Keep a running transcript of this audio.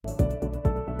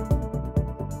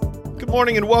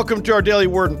morning and welcome to our daily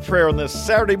word and prayer on this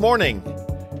Saturday morning,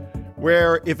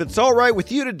 where if it's all right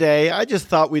with you today, I just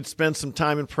thought we'd spend some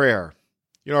time in prayer.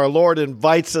 You know, our Lord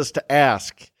invites us to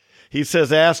ask. He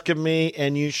says, ask of me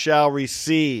and you shall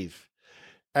receive.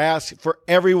 Ask for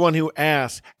everyone who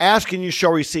asks. Ask and you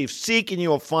shall receive. Seek and you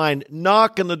will find.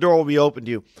 Knock and the door will be opened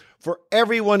to you. For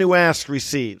everyone who asks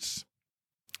receives.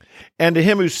 And to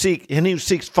him who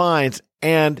seeks finds,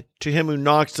 and to him who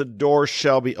knocks the door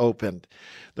shall be opened.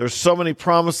 There's so many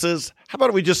promises. How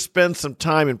about we just spend some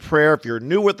time in prayer? If you're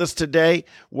new with us today,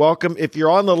 welcome. If you're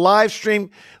on the live stream,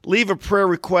 leave a prayer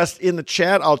request in the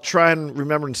chat. I'll try and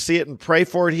remember and see it and pray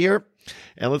for it here.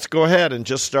 And let's go ahead and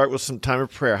just start with some time of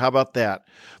prayer. How about that?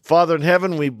 Father in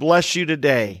heaven, we bless you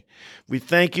today. We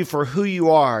thank you for who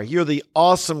you are. You're the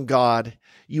awesome God.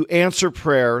 You answer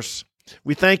prayers.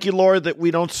 We thank you, Lord, that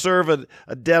we don't serve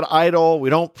a dead idol. We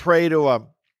don't pray to a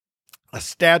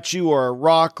statue or a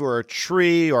rock or a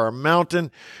tree or a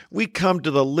mountain. We come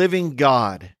to the living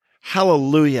God.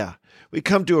 Hallelujah. We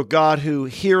come to a God who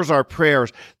hears our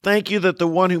prayers. Thank you that the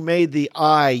one who made the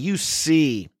eye, you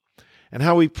see, and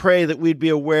how we pray that we'd be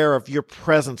aware of your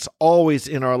presence always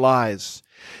in our lives.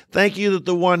 Thank you that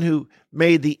the one who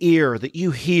made the ear, that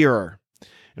you hear.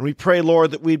 And we pray,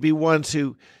 Lord, that we'd be ones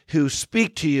who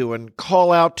speak to you and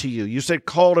call out to you. You said,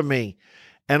 call to me,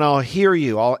 and I'll hear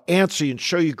you. I'll answer you and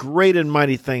show you great and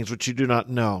mighty things which you do not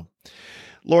know.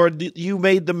 Lord, you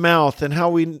made the mouth, and how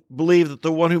we believe that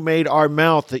the one who made our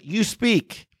mouth, that you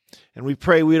speak. And we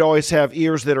pray we'd always have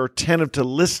ears that are attentive to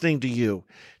listening to you,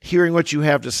 hearing what you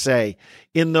have to say.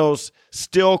 In those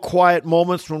still, quiet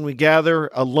moments when we gather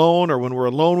alone or when we're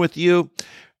alone with you,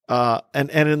 and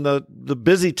in the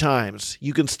busy times,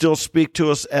 you can still speak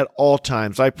to us at all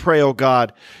times. I pray, oh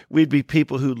God, we'd be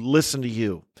people who listen to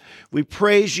you. We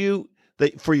praise you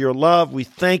for your love. We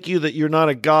thank you that you're not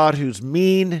a God who's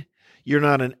mean. You're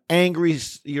not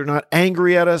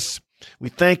angry at us. We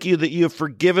thank you that you have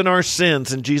forgiven our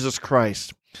sins in Jesus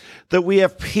Christ, that we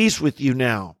have peace with you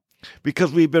now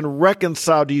because we've been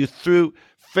reconciled to you through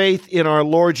faith in our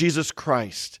Lord Jesus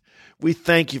Christ. We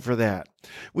thank you for that.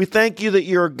 We thank you that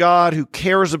you're a God who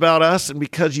cares about us, and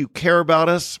because you care about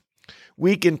us,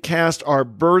 we can cast our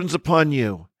burdens upon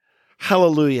you.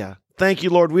 Hallelujah. Thank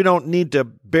you, Lord. We don't need to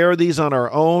bear these on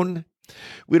our own.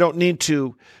 We don't need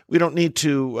to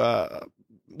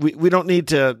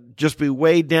just be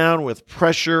weighed down with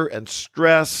pressure and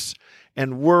stress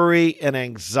and worry and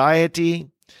anxiety.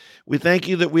 We thank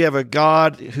you that we have a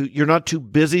God who you're not too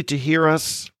busy to hear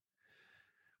us.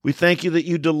 We thank you that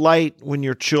you delight when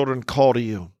your children call to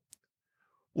you.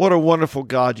 What a wonderful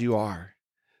God you are.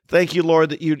 Thank you, Lord,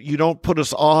 that you don't put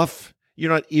us off.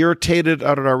 You're not irritated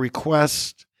at our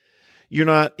request. You're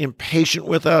not impatient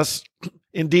with us.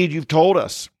 Indeed, you've told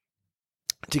us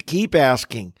to keep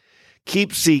asking,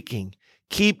 keep seeking,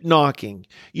 keep knocking.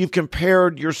 You've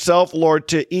compared yourself, Lord,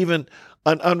 to even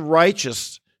an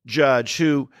unrighteous judge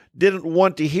who didn't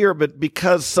want to hear, but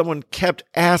because someone kept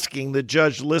asking, the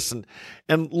judge listened.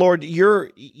 And Lord,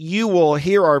 you will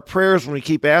hear our prayers when we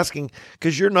keep asking,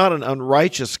 because you're not an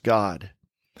unrighteous God.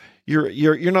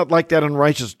 You're not like that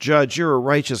unrighteous judge. You're a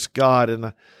righteous God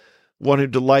and one who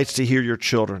delights to hear your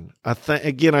children. I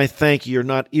thank you. You're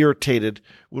not irritated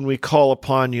when we call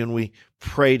upon you and we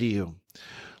pray to you.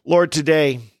 Lord,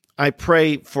 today I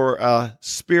pray for a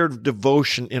spirit of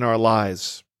devotion in our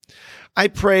lives. I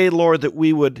pray, Lord, that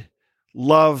we would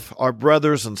love our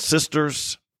brothers and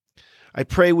sisters. I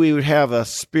pray we would have a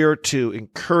spirit to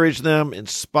encourage them,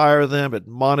 inspire them,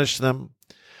 admonish them.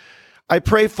 I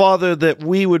pray, Father, that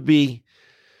we would be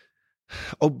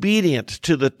obedient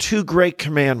to the two great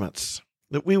commandments,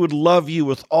 that we would love you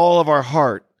with all of our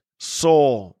heart,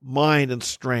 soul, mind, and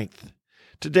strength.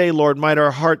 Today, Lord, might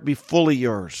our heart be fully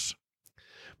yours.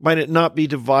 Might it not be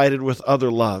divided with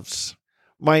other loves.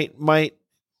 Might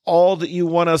all that you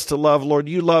want us to love, Lord,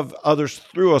 you love others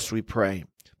through us, we pray,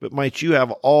 but might you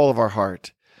have all of our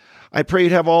heart. I pray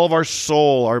you'd have all of our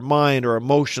soul, our mind, our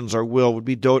emotions, our will would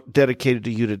be dedicated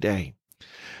to you today.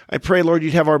 I pray, Lord,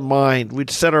 you'd have our mind. We'd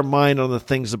set our mind on the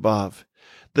things above,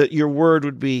 that your word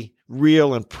would be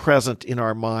real and present in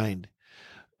our mind.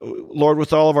 Lord,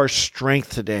 with all of our strength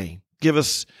today, give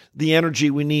us the energy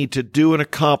we need to do and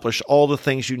accomplish all the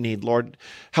things you need. Lord,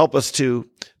 help us to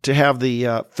have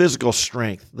the physical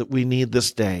strength that we need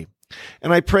this day.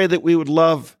 And I pray that we would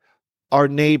love our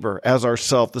neighbor as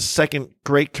ourselves, the second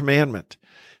great commandment.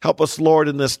 Help us, Lord,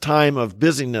 in this time of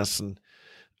busyness and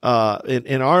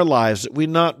in our lives, that we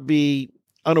not be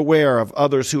unaware of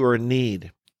others who are in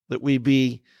need, that we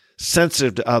be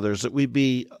sensitive to others, that we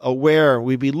be aware,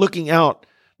 we be looking out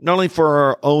not only for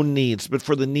our own needs, but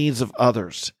for the needs of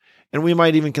others. and we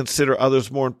might even consider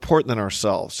others more important than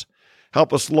ourselves.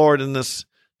 Help us, Lord, in this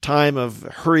time of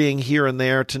hurrying here and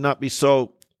there to not be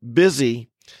so busy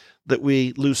that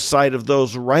we lose sight of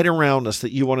those right around us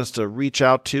that you want us to reach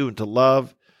out to and to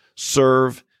love,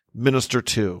 serve, minister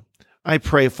to. I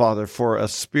pray, Father, for a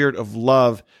spirit of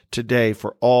love today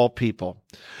for all people.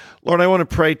 Lord, I want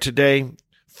to pray today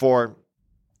for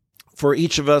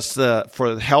each of us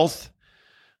for health.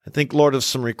 I think, Lord, of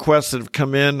some requests that have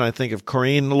come in. I think of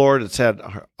Corinne, Lord, it's had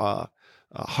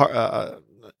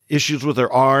issues with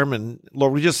her arm. And,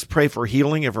 Lord, we just pray for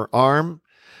healing of her arm.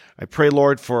 I pray,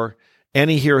 Lord, for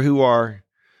any here who are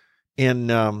in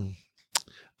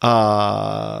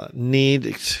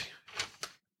need.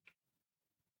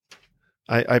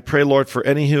 I pray, Lord, for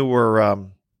any who were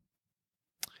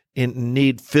in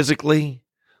need physically.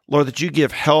 Lord, that you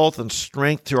give health and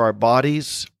strength to our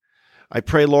bodies. I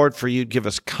pray, Lord, for you to give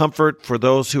us comfort for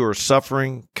those who are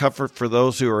suffering, comfort for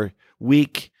those who are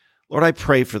weak. Lord, I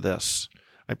pray for this.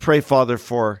 I pray, Father,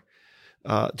 for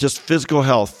just physical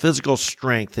health, physical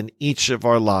strength in each of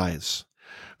our lives.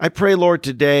 I pray, Lord,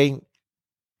 today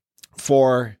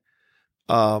for,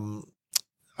 I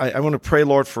want to pray,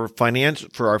 Lord, for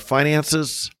our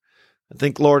finances. I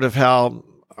think, Lord, of how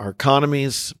our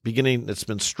economy's it's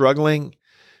been struggling.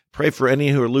 Pray for any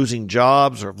who are losing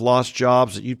jobs or have lost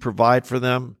jobs, that you'd provide for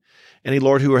them. Any,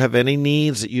 Lord, who have any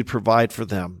needs, that you'd provide for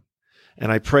them.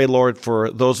 And I pray, Lord, for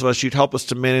those of us, you'd help us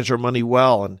to manage our money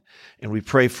well, and we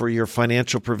pray for your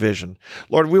financial provision.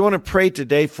 Lord, we want to pray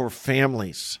today for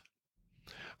families.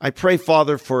 I pray,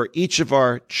 Father, for each of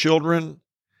our children,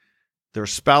 their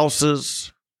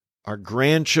spouses, our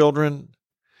grandchildren.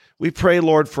 We pray,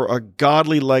 Lord, for a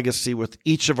godly legacy with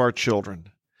each of our children.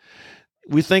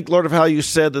 We think, Lord, of how you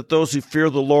said that those who fear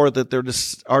the Lord,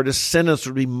 that our descendants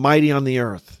would be mighty on the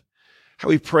earth. How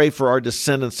we pray for our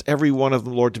descendants, every one of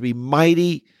them, Lord, to be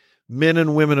mighty men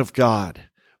and women of God,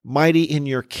 mighty in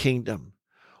your kingdom.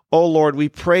 Oh, Lord, we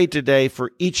pray today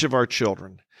for each of our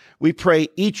children. We pray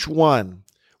each one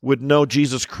would know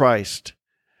Jesus Christ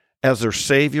as their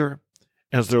Savior,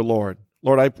 as their Lord.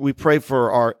 Lord, we pray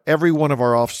for every one of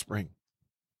our offspring,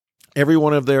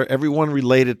 everyone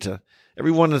related to,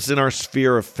 everyone that's in our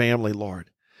sphere of family,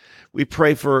 Lord. We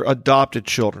pray for adopted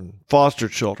children, foster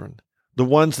children, the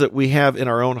ones that we have in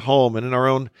our own home and in our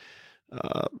own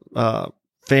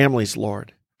families,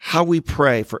 Lord. How we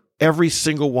pray for every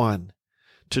single one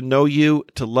to know you,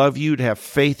 to love you, to have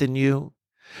faith in you.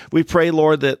 We pray,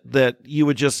 Lord, that you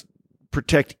would just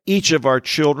protect each of our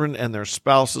children and their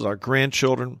spouses, our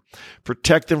grandchildren.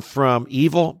 Protect them from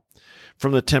evil,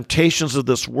 from the temptations of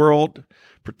this world.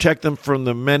 Protect them from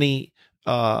the many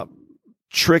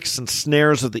tricks and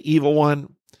snares of the evil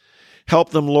one.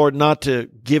 Help them, Lord, not to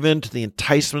give in to the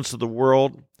enticements of the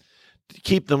world.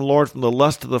 Keep them, Lord, from the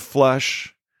lust of the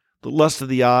flesh, the lust of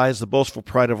the eyes, the boastful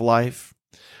pride of life.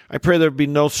 I pray there be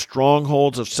no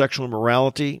strongholds of sexual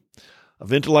immorality,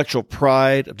 of intellectual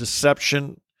pride, of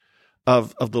deception,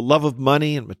 of the love of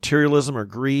money and materialism or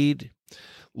greed.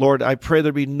 Lord, I pray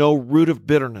there be no root of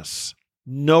bitterness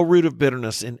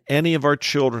in any of our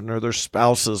children or their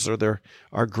spouses or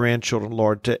our grandchildren,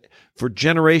 Lord, for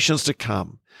generations to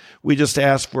come. We just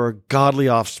ask for a godly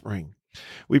offspring.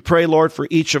 We pray, Lord, for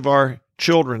each of our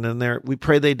children and we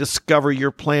pray they discover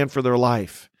your plan for their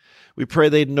life. We pray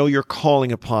they'd know your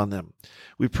calling upon them.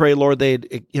 We pray, Lord,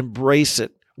 they'd embrace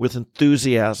it with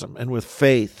enthusiasm and with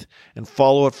faith and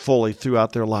follow it fully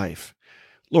throughout their life.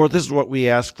 Lord, this is what we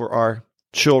ask for our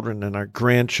children and our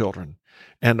grandchildren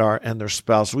and their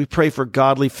spouses. We pray for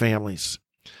godly families.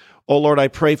 Oh, Lord, I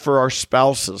pray for our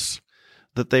spouses,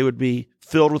 that they would be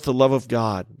filled with the love of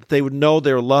God, that they would know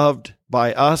they're loved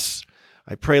by us.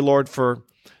 I pray, Lord, for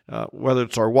whether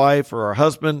it's our wife or our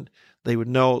husband, they would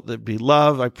know there'd be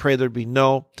love. I pray there'd be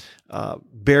no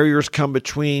barriers come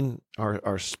between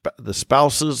the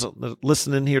spouses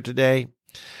listening here today.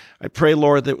 I pray,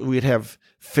 Lord, that we'd have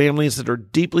families that are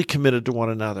deeply committed to one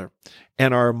another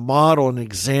and are a model and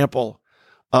example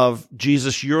of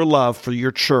Jesus, your love for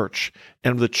your church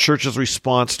and the church's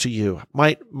response to you.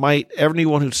 Might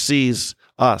everyone who sees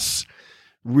us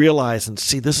realize and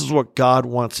see this is what God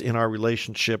wants in our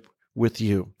relationship with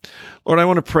you. Lord, I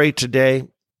want to pray today.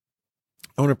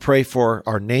 I want to pray for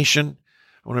our nation.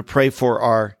 I want to pray for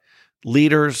our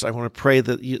leaders. I want to pray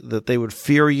that they would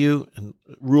fear you and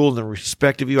rule in the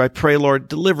respect of you. I pray, Lord,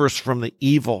 deliver us from the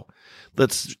evil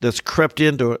that's crept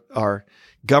into our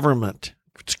government.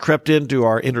 It's crept into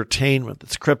our entertainment.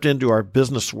 It's crept into our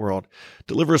business world.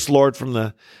 Deliver us, Lord, from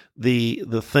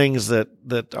the things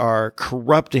that are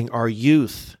corrupting our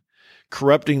youth,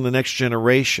 corrupting the next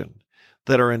generation,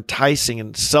 that are enticing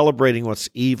and celebrating what's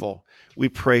evil. We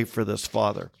pray for this,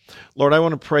 Father. Lord, I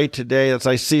want to pray today as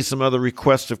I see some other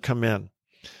requests have come in.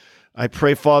 I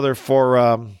pray, Father,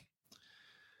 for,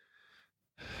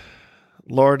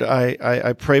 Lord,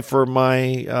 I pray for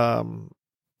my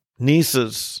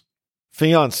niece's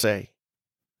fiance,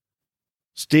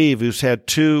 Steve, who's had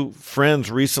 2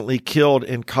 friends recently killed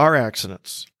in car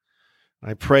accidents.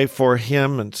 I pray for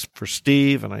him and for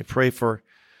Steve, and I pray for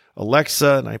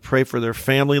Alexa, and I pray for their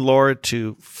family, Lord,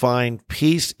 to find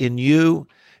peace in you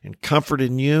and comfort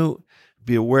in you.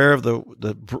 Be aware of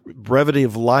the brevity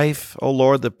of life, oh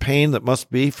Lord, the pain that must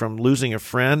be from losing a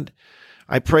friend.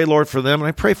 I pray, Lord, for them, and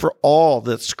I pray for all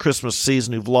this Christmas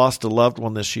season who've lost a loved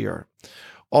one this year,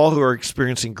 all who are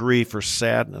experiencing grief or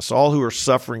sadness, all who are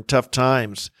suffering tough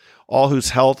times, all whose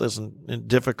health is in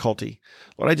difficulty.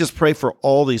 Lord, I just pray for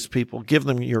all these people. Give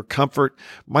them your comfort.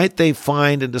 Might they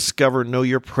find and discover, know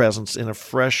your presence in a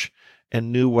fresh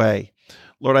and new way.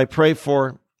 Lord, I pray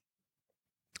for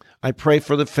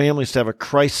the families to have a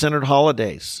Christ-centered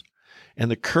holidays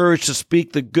and the courage to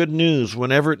speak the good news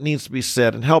whenever it needs to be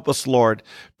said. And help us, Lord,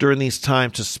 during these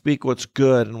times to speak what's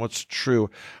good and what's true.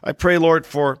 I pray, Lord,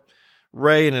 for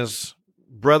Ray and his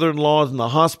brother-in-law in the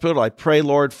hospital. I pray,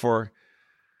 Lord, for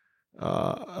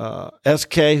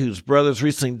SK, whose brother's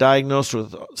recently diagnosed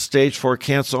with stage 4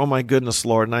 cancer. Oh my goodness,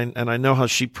 Lord. And I know how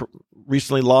she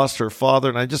recently lost her father.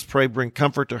 And I just pray, bring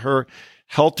comfort to her,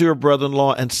 health to her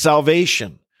brother-in-law, and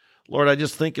salvation. Lord, I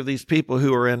just think of these people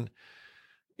who are in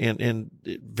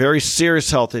very serious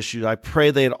health issues. I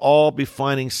pray they'd all be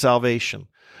finding salvation.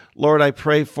 Lord, I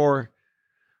pray for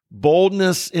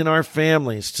boldness in our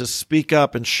families to speak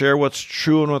up and share what's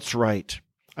true and what's right.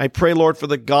 I pray, Lord, for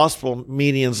the gospel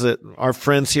meetings that our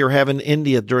friends here have in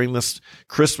India during this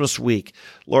Christmas week.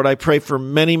 Lord, I pray for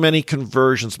many, many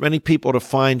conversions, many people to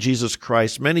find Jesus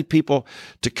Christ, many people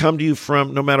to come to you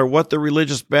from, no matter what their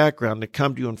religious background, to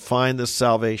come to you and find this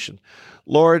salvation.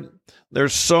 Lord,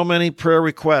 there's so many prayer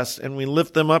requests, and we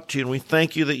lift them up to you, and we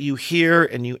thank you that you hear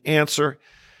and you answer.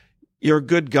 You're a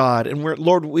good God. And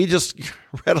Lord, we just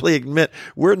readily admit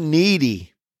we're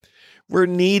needy. We're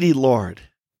needy, Lord.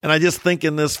 And I just think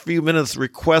in this few minutes,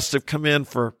 requests have come in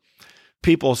for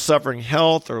people suffering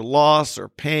health or loss or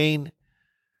pain,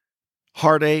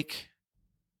 heartache.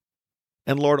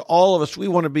 And Lord, all of us, we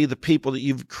want to be the people that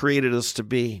you've created us to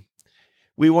be.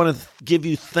 We want to give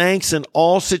you thanks in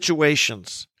all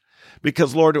situations.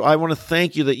 Because, Lord, I want to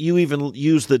thank you that you even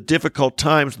use the difficult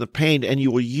times and the pain, and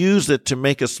you will use it to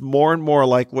make us more and more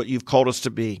like what you've called us to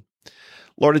be.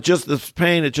 Lord, this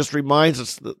pain, it just reminds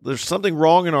us that there's something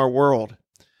wrong in our world.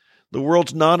 The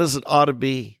world's not as it ought to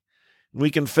be. We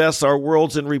confess our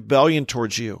world's in rebellion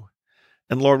towards you.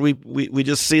 And Lord, we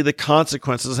just see the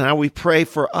consequences and how we pray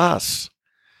for us.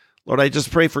 Lord, I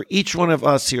just pray for each one of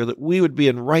us here that we would be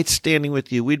in right standing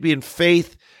with you. We'd be in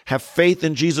faith, have faith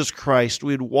in Jesus Christ.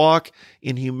 We'd walk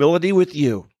in humility with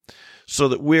you so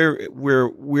that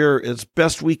we're as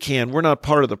best we can. We're not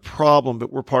part of the problem,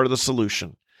 but we're part of the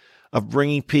solution of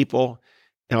bringing people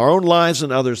in our own lives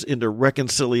and others into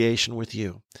reconciliation with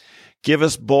you. Give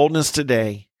us boldness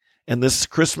today and this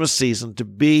Christmas season to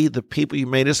be the people you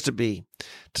made us to be,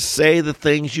 to say the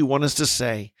things you want us to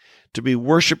say, to be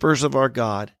worshipers of our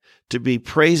God, to be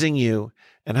praising you,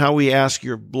 and how we ask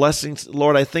your blessings.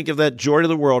 Lord, I think of that joy to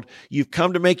the world. You've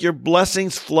come to make your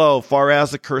blessings flow far as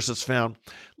the curse is found.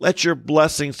 Let your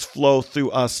blessings flow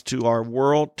through us to our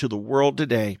world, to the world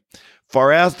today.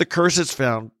 Far as the curse is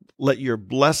found, let your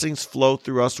blessings flow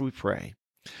through us, we pray.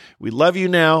 We love you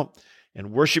now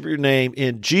and worship your name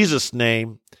in Jesus'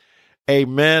 name.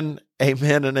 Amen,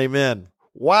 amen, and amen.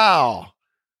 Wow.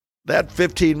 That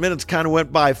 15 minutes kind of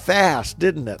went by fast,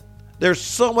 didn't it? There's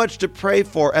so much to pray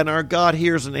for, and our God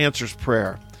hears and answers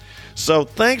prayer. So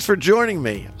thanks for joining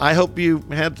me. I hope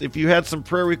if you had some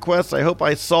prayer requests, I hope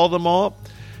I saw them all.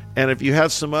 And if you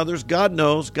have some others, God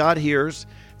knows, God hears.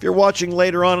 If you're watching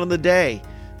later on in the day,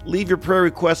 leave your prayer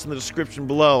requests in the description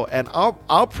below, and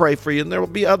I'll pray for you, and there will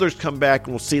be others come back,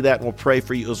 and we'll see that, and we'll pray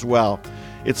for you as well.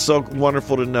 It's so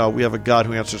wonderful to know we have a God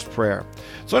who answers prayer.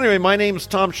 So anyway, my name is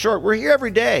Tom Short. We're here every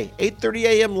day, 8:30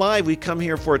 a.m. live. We come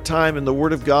here for a time in the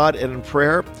Word of God and in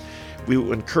prayer. We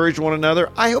encourage one another.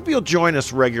 I hope you'll join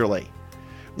us regularly.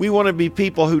 We want to be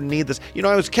people who need this. You know,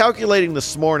 I was calculating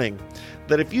this morning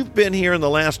that if you've been here in the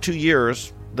last 2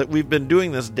 years that we've been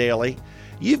doing this daily,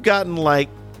 you've gotten like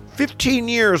 15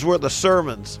 years worth of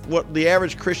sermons, what the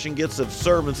average Christian gets of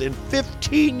sermons in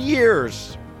 15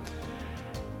 years.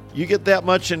 You get that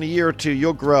much in a year or two,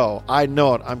 you'll grow. I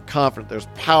know it. I'm confident. There's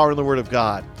power in the Word of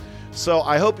God. So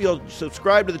I hope you'll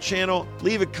subscribe to the channel,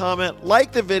 leave a comment,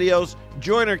 like the videos,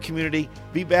 join our community.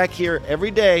 Be back here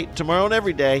every day, tomorrow and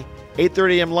every day,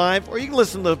 8:30 a.m. live, or you can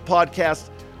listen to the podcast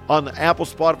on the Apple,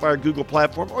 Spotify, or Google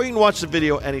platform, or you can watch the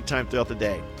video anytime throughout the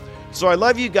day. So I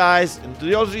love you guys, and to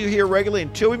those of you here regularly,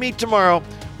 until we meet tomorrow,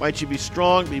 might you be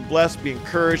strong, be blessed, be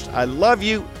encouraged. I love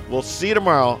you. We'll see you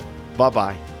tomorrow.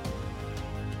 Bye-bye.